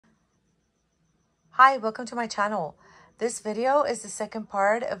Hi, welcome to my channel. This video is the second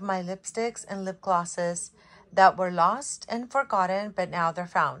part of my lipsticks and lip glosses that were lost and forgotten, but now they're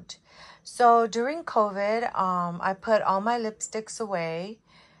found. So during COVID, I put all my lipsticks away,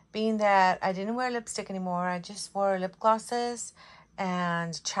 being that I didn't wear lipstick anymore. I just wore lip glosses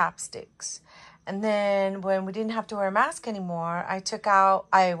and chapsticks. And then when we didn't have to wear a mask anymore, I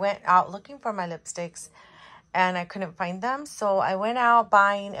went out looking for my lipsticks and I couldn't find them. So I went out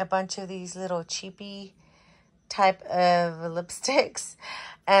buying a bunch of these little cheapy type of lipsticks.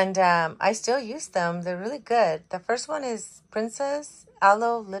 And I still use them. They're really good. The first one is Princess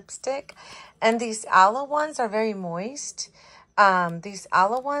Aloe Lipstick. And these aloe ones are very moist. These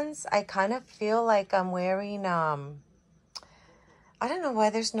aloe ones, I kind of feel like I'm wearing, I don't know why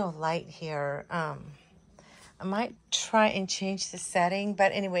there's no light here. I might try and change the setting.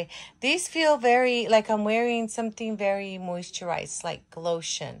 But anyway, these feel very like I'm wearing something very moisturized, like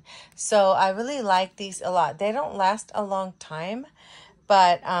lotion. So I really like these a lot. They don't last a long time.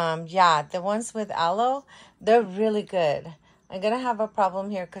 But yeah, the ones with aloe, they're really good. I'm going to have a problem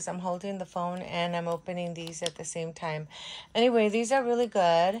here because I'm holding the phone and I'm opening these at the same time. Anyway, these are really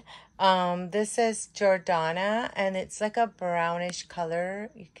good. This is Jordana and it's like a brownish color.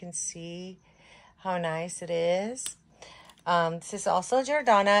 You can see how nice it is. This is also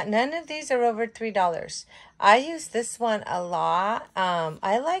Jordana. None of these are over $3. I use this one a lot.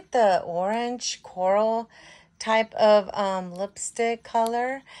 I like the orange coral type of lipstick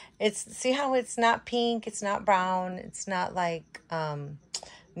color. See how it's not pink, it's not brown, it's not like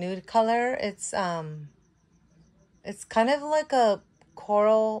nude color. It's kind of like a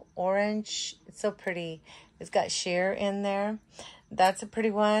coral orange. It's so pretty. It's got sheer in there. That's a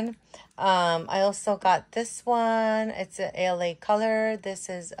pretty one. I also got this one. It's an ALA color. This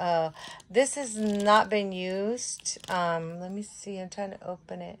has not been used. Let me see. I'm trying to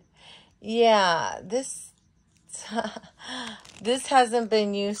open it. Yeah, this this hasn't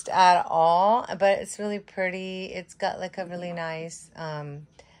been used at all, but it's really pretty. It's got like a really nice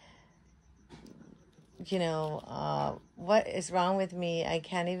what is wrong with me? I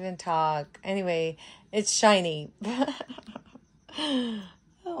can't even talk. Anyway, it's shiny.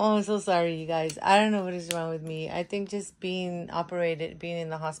 Oh, I'm so sorry, you guys. I don't know what is wrong with me. I think just being in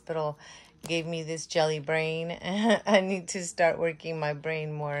the hospital gave me this jelly brain. I need to start working my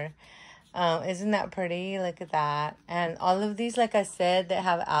brain more. Isn't that pretty? Look at that. And all of these, like I said, that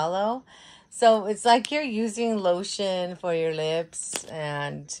have aloe. So it's like you're using lotion for your lips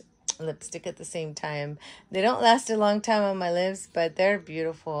and lipstick at the same time. They don't last a long time on my lips, but they're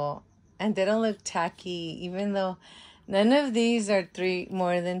beautiful. And they don't look tacky, even though none of these are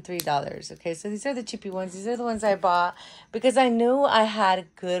more than $3. Okay, so these are the cheapy ones. These are the ones I bought because I knew I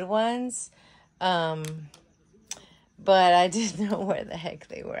had good ones. But I didn't know where the heck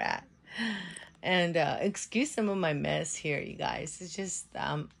they were at. And excuse some of my mess here, you guys. It's just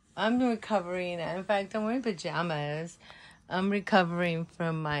I'm recovering. In fact, I'm wearing pajamas. I'm recovering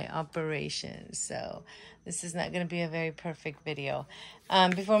from my operation, so this is not going to be a very perfect video.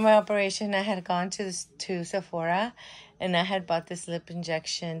 Before my operation, I had gone to Sephora, and I had bought this lip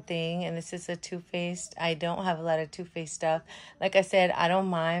injection thing, and this is a Too Faced. I don't have a lot of Too Faced stuff. Like I said, I don't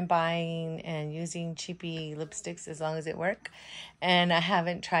mind buying and using cheapy lipsticks as long as it works, and I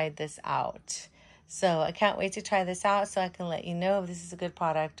haven't tried this out. So I can't wait to try this out so I can let you know if this is a good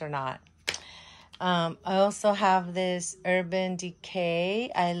product or not. I also have this Urban Decay.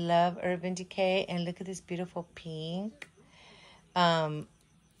 I love Urban Decay. And look at this beautiful pink.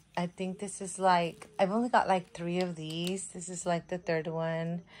 I think this is like, I've only got like 3 of these. This is like the 3rd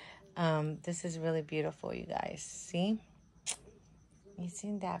one. This is really beautiful, you guys. See?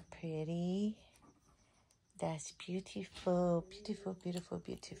 Isn't that pretty? That's beautiful. Beautiful, beautiful,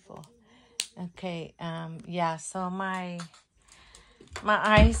 beautiful. Okay, yeah, so my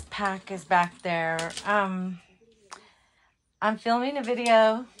ice pack is back there. I'm filming a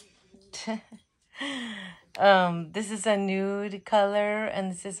video. This is a nude color,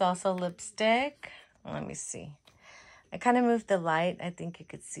 and this is also lipstick. Let me see. I kind of moved the light. I think you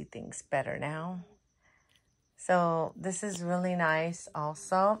could see things better now. So this is really nice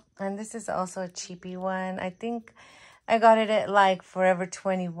also. And this is also a cheapy one. I think I got it at like Forever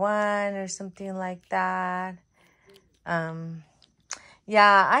 21 or something like that.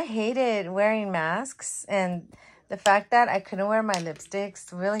 Yeah, I hated wearing masks, and the fact that I couldn't wear my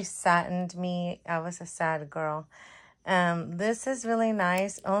lipsticks really saddened me. I was a sad girl. This is really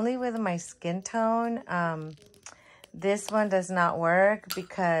nice, only with my skin tone. This one does not work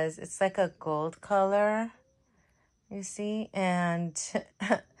because it's like a gold color, you see, and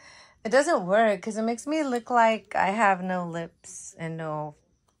it doesn't work because it makes me look like I have no lips and no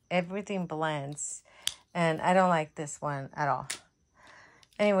everything blends. And I don't like this one at all.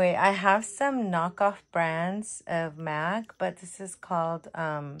 Anyway, I have some knockoff brands of MAC, but this is called,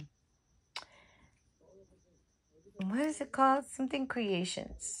 what is it called? Something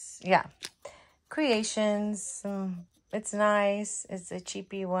Creations. Yeah, Creations. It's nice. It's a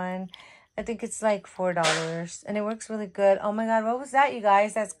cheapy one. I think it's like $4 and it works really good. Oh my God, what was that, you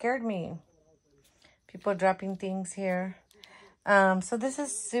guys? That scared me. People dropping things here. So this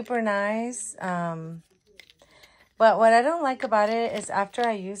is super nice. But what I don't like about it is after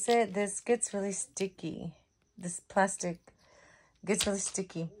I use it, this gets really sticky. This plastic gets really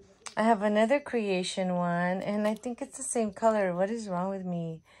sticky. I have another Creation one, and I think it's the same color. What is wrong with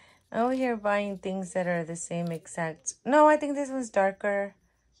me? I'm over here buying things that are the same exact. No, I think this one's darker.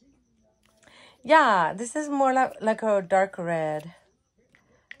 Yeah, this is more like a dark red.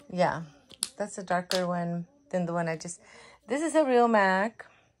 Yeah, that's a darker one than the one I just... This is a real MAC.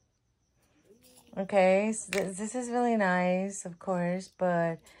 Okay, so this is really nice, of course,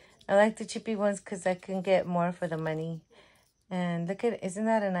 but I like the chippy ones because I can get more for the money. And look at, isn't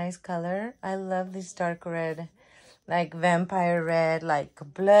that a nice color? I love this dark red, like vampire red, like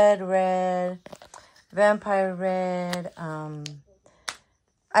blood red, vampire red.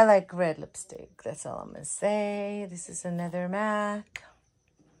 I like red lipstick. That's all I'm gonna say. This is another MAC.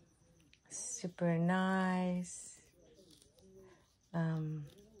 Super nice.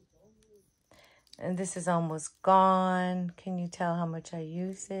 And this is almost gone. Can you tell how much I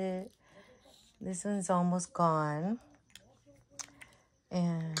use it? This one's almost gone.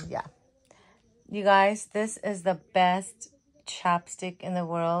 And yeah. You guys, this is the best chapstick in the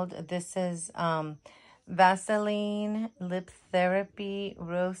world. This is Vaseline Lip Therapy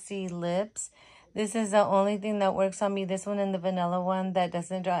Rosy Lips. This is the only thing that works on me. This one and the vanilla one that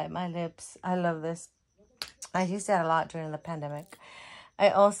doesn't dry my lips. I love this. I used that a lot during the pandemic. I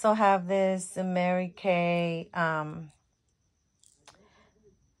also have this Mary Kay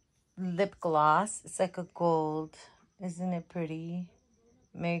lip gloss. It's like a gold. Isn't it pretty?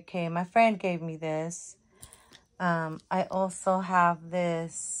 Mary Kay. My friend gave me this. I also have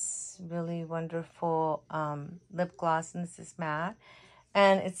this really wonderful lip gloss, and this is matte.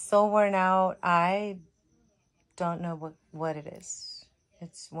 And it's so worn out. I don't know what it is.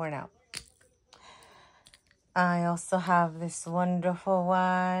 It's worn out. I also have this wonderful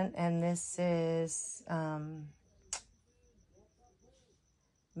one, and this is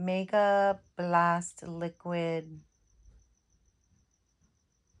Mega Blast Liquid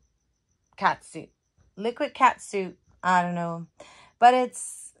Catsuit. Liquid Catsuit. I don't know. But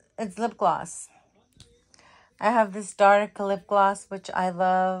it's lip gloss. I have this dark lip gloss, which I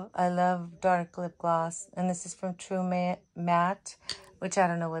love. I love dark lip gloss. And this is from True Matte, which I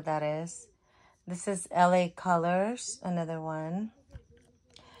don't know what that is. This is LA Colors, another one.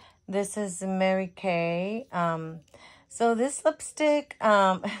 This is Mary Kay. So this lipstick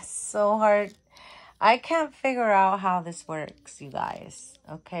is so hard. I can't figure out how this works, you guys.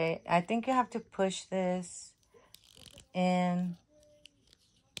 Okay, I think you have to push this in.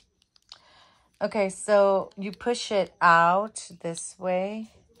 Okay, so you push it out this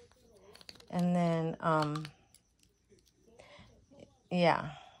way. And then, yeah.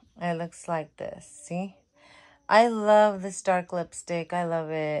 It looks like this. See? I love this dark lipstick. I love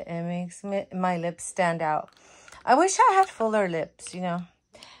it. It makes my lips stand out. I wish I had fuller lips, you know.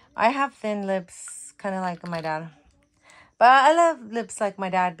 I have thin lips, kind of like my dad. But I love lips like my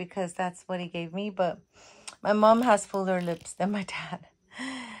dad because that's what he gave me. But my mom has fuller lips than my dad.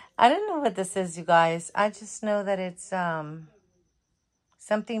 I don't know what this is, you guys. I just know that it's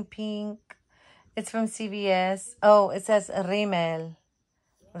something pink. It's from CVS. Oh, it says Rimmel.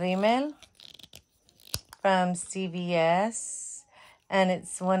 Rimmel from CVS, and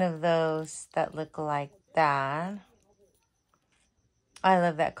it's one of those that look like that. I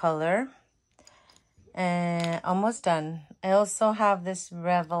love that color. And almost done. I also have this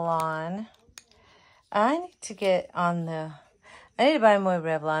Revlon. I need to get on the... I need to buy more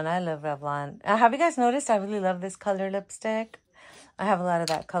Revlon. I love Revlon. Have you guys noticed I really love this color lipstick? I have a lot of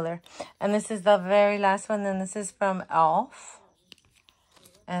that color. And this is the very last one. And this is from e.l.f.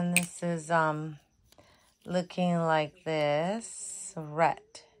 And this is looking like this. Red.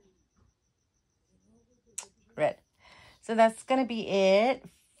 So that's going to be it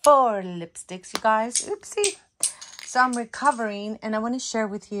for lipsticks, you guys. Oopsie. So I'm recovering, and I want to share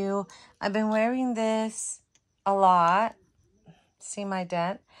with you. I've been wearing this a lot. See my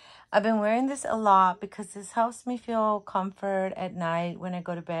dent? I've been wearing this a lot because this helps me feel comfort at night when I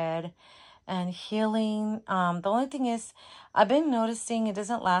go to bed. And healing. The only thing is, I've been noticing it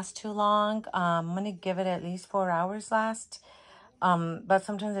doesn't last too long. I'm going to give it at least 4 hours last. But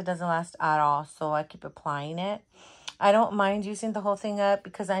sometimes it doesn't last at all, so I keep applying it. I don't mind using the whole thing up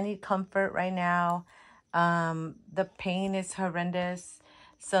because I need comfort right now. The pain is horrendous,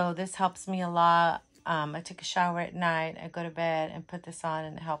 so this helps me a lot. I take a shower at night, I go to bed and put this on,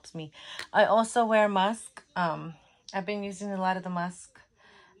 and it helps me. I also wear musk. I've been using a lot of the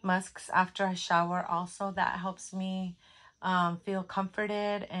musks after I shower also. That helps me feel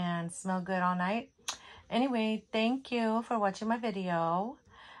comforted and smell good all night. Anyway, thank you for watching my video.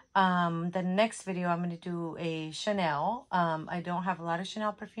 The next video I'm going to do a Chanel. I don't have a lot of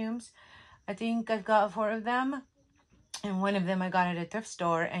Chanel perfumes. I think I've got 4 of them, and one of them I got at a thrift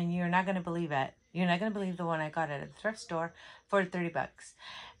store, and you're not going to believe it. You're not going to believe the one I got at a thrift store for 30 bucks.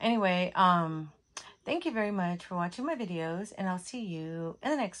 Anyway, thank you very much for watching my videos, and I'll see you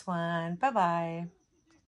in the next one. Bye-bye.